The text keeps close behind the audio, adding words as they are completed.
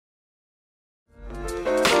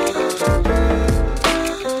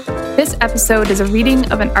This episode is a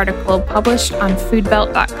reading of an article published on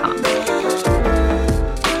foodbelt.com.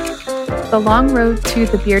 The Long Road to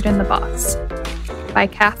the Beard and the Boss by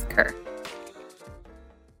Kath Kerr.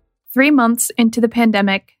 3 months into the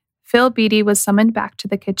pandemic, Phil Beatty was summoned back to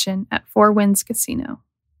the kitchen at Four Winds Casino.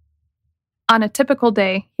 On a typical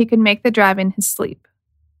day, he could make the drive in his sleep.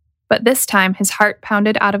 But this time, his heart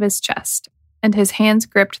pounded out of his chest, and his hands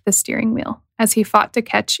gripped the steering wheel as he fought to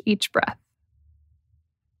catch each breath.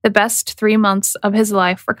 The best 3 months of his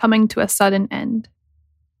life were coming to a sudden end.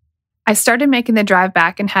 I started making the drive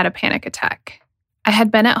back and had a panic attack. I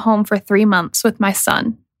had been at home for 3 months with my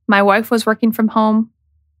son. My wife was working from home.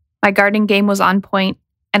 My gardening game was on point,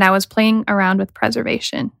 and I was playing around with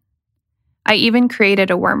preservation. I even created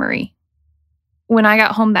a wormery. When I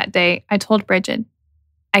got home that day, I told Bridget,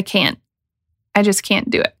 I just can't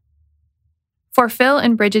do it. For Phil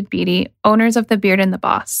and Bridget Beatty, owners of The Beard and the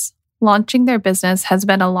Boss, launching their business has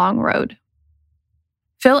been a long road.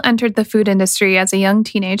 Phil entered the food industry as a young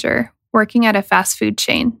teenager, working at a fast food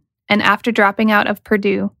chain, and after dropping out of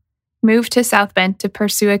Purdue, moved to South Bend to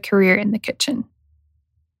pursue a career in the kitchen.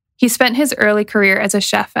 He spent his early career as a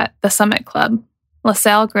chef at the Summit Club,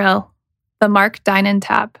 LaSalle Grill, the Mark Dine &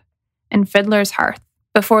 Tap, and Fiddler's Hearth,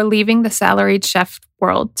 before leaving the salaried chef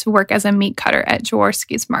world to work as a meat cutter at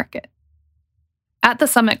Jaworski's Market. At the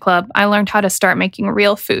Summit Club, I learned how to start making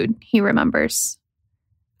real food, he remembers.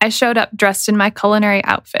 I showed up dressed in my culinary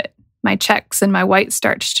outfit, my checks and my white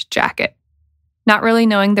starched jacket, not really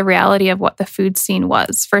knowing the reality of what the food scene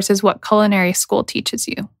was versus what culinary school teaches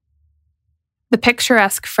you. The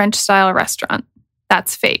picturesque French-style restaurant,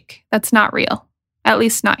 that's fake, that's not real, at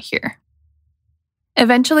least not here.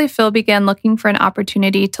 Eventually, Phil began looking for an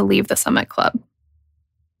opportunity to leave the Summit Club.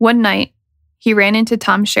 One night, he ran into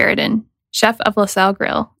Tom Sheridan, chef of LaSalle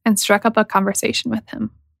Grill, and struck up a conversation with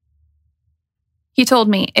him. He told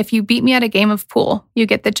me, if you beat me at a game of pool, you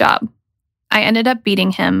get the job. I ended up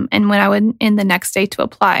beating him, and when I went in the next day to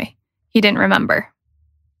apply, he didn't remember.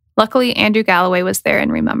 Luckily, Andrew Galloway was there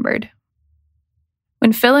and remembered.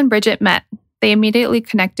 When Phil and Bridget met, they immediately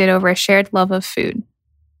connected over a shared love of food.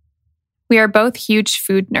 We are both huge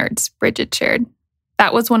food nerds, Bridget shared.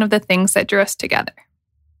 That was one of the things that drew us together.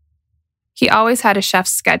 He always had a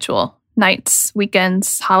chef's schedule, nights,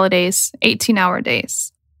 weekends, holidays, 18-hour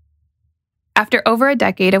days. After over a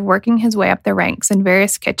decade of working his way up the ranks in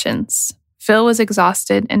various kitchens, Phil was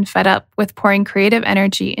exhausted and fed up with pouring creative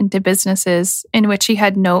energy into businesses in which he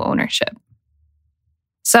had no ownership.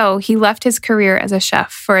 So he left his career as a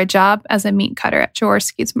chef for a job as a meat cutter at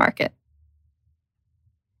Jaworski's Market.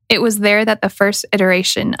 It was there that the first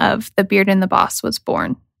iteration of The Beard and the Boss was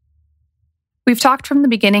born. We've talked from the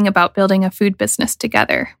beginning about building a food business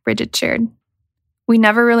together, Bridget shared. We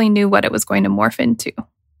never really knew what it was going to morph into.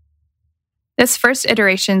 This first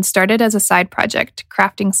iteration started as a side project,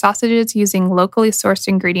 crafting sausages using locally sourced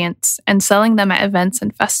ingredients and selling them at events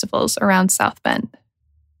and festivals around South Bend.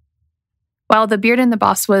 While The Beard and the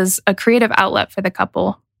Boss was a creative outlet for the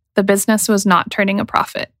couple, the business was not turning a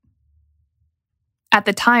profit. At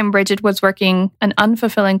the time, Bridget was working an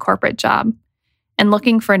unfulfilling corporate job and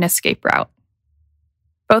looking for an escape route.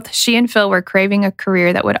 Both she and Phil were craving a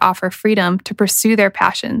career that would offer freedom to pursue their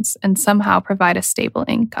passions and somehow provide a stable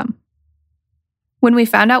income. When we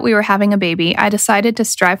found out we were having a baby, I decided to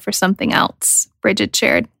strive for something else, Bridget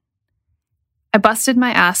shared. I busted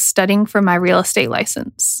my ass studying for my real estate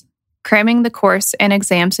license, cramming the course and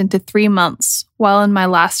exams into 3 months while in my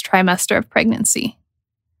last trimester of pregnancy.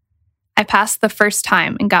 I passed the first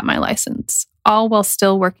time and got my license, all while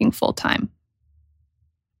still working full-time.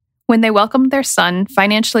 When they welcomed their son,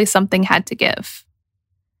 financially something had to give.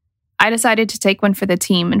 I decided to take one for the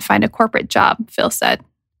team and find a corporate job, Phil said.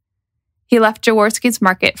 He left Jaworski's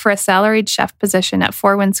Market for a salaried chef position at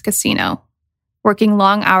Four Winds Casino, working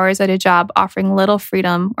long hours at a job offering little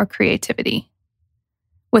freedom or creativity.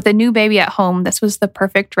 With a new baby at home, this was the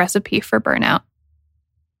perfect recipe for burnout.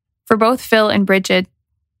 For both Phil and Bridget,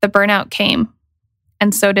 the burnout came,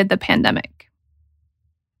 and so did the pandemic.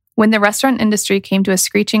 When the restaurant industry came to a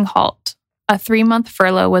screeching halt, a 3-month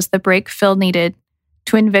furlough was the break Phil needed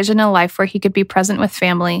to envision a life where he could be present with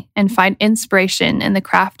family and find inspiration in the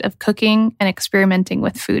craft of cooking and experimenting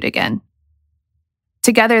with food again.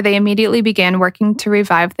 Together, they immediately began working to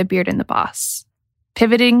revive The Beard and the Boss,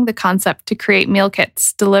 pivoting the concept to create meal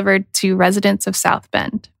kits delivered to residents of South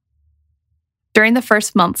Bend. During the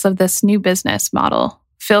first months of this new business model,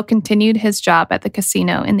 Phil continued his job at the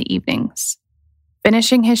casino in the evenings,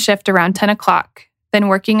 finishing his shift around 10 o'clock, then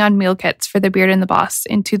working on meal kits for The Beard and the Boss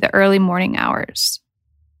into the early morning hours.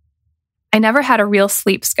 I never had a real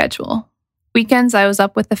sleep schedule. Weekends I was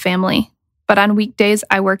up with the family, but on weekdays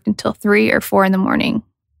I worked until 3 or 4 in the morning.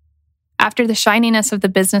 After the shininess of the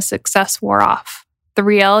business success wore off, the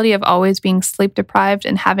reality of always being sleep-deprived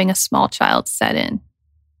and having a small child set in.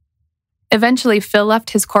 Eventually, Phil left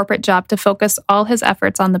his corporate job to focus all his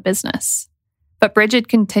efforts on the business. But Bridget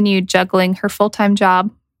continued juggling her full-time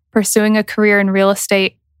job, pursuing a career in real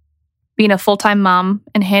estate, being a full-time mom,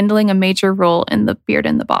 and handling a major role in The Beard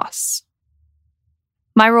and the Boss.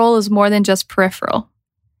 My role is more than just peripheral.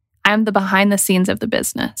 I am the behind the scenes of the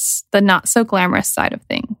business, the not-so-glamorous side of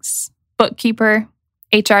things. Bookkeeper,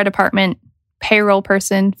 HR department, payroll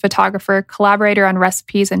person, photographer, collaborator on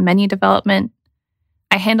recipes and menu development.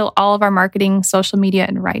 I handle all of our marketing, social media,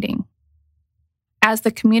 and writing. As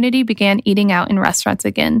the community began eating out in restaurants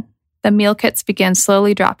again, the meal kits began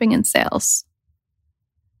slowly dropping in sales.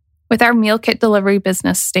 With our meal kit delivery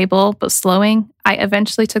business stable but slowing, I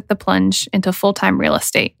eventually took the plunge into full-time real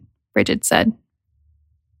estate, Bridget said.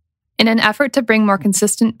 In an effort to bring more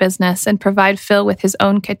consistent business and provide Phil with his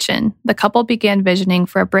own kitchen, the couple began visioning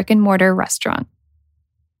for a brick-and-mortar restaurant.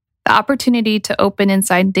 The opportunity to open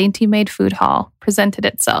inside Dainty Made Food Hall presented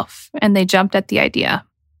itself, and they jumped at the idea.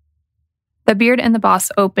 The Beard and the Boss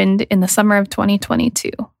opened in the summer of 2022.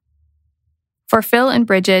 For Phil and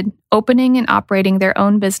Bridget, opening and operating their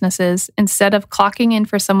own businesses instead of clocking in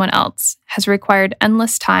for someone else has required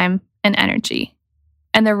endless time and energy,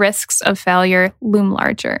 and the risks of failure loom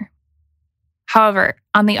larger. However,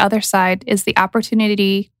 on the other side is the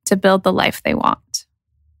opportunity to build the life they want.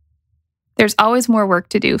 There's always more work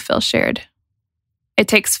to do, Phil shared. It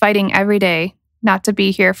takes fighting every day not to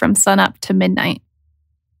be here from sunup to midnight.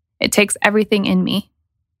 It takes everything in me.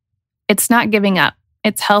 It's not giving up.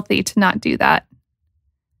 It's healthy to not do that.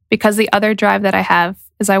 Because the other drive that I have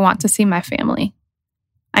is I want to see my family.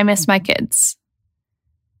 I miss my kids.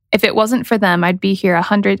 If it wasn't for them, I'd be here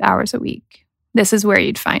 100 hours a week. This is where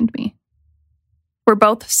you'd find me. We're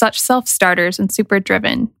both such self-starters and super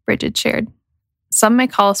driven, Bridget shared. Some may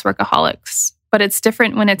call us workaholics, but it's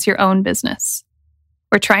different when it's your own business.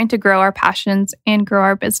 We're trying to grow our passions and grow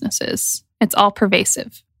our businesses. It's all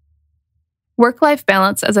pervasive. Work-life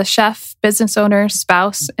balance as a chef, business owner,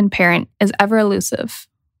 spouse, and parent is ever elusive.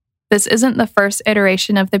 This isn't the first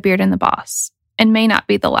iteration of The Beard and the Boss, and may not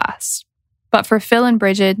be the last. But for Phil and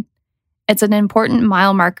Bridget, it's an important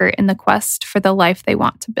mile marker in the quest for the life they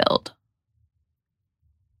want to build.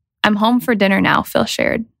 I'm home for dinner now, Phil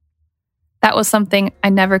shared. That was something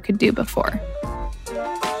I never could do before.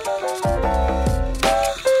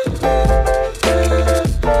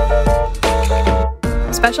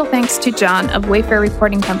 Special thanks to John of Wayfair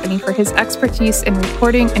Reporting Company for his expertise in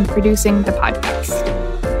reporting and producing the podcast.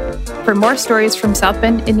 For more stories from South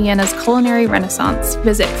Bend, Indiana's culinary renaissance,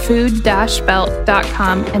 visit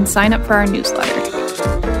food-belt.com and sign up for our newsletter.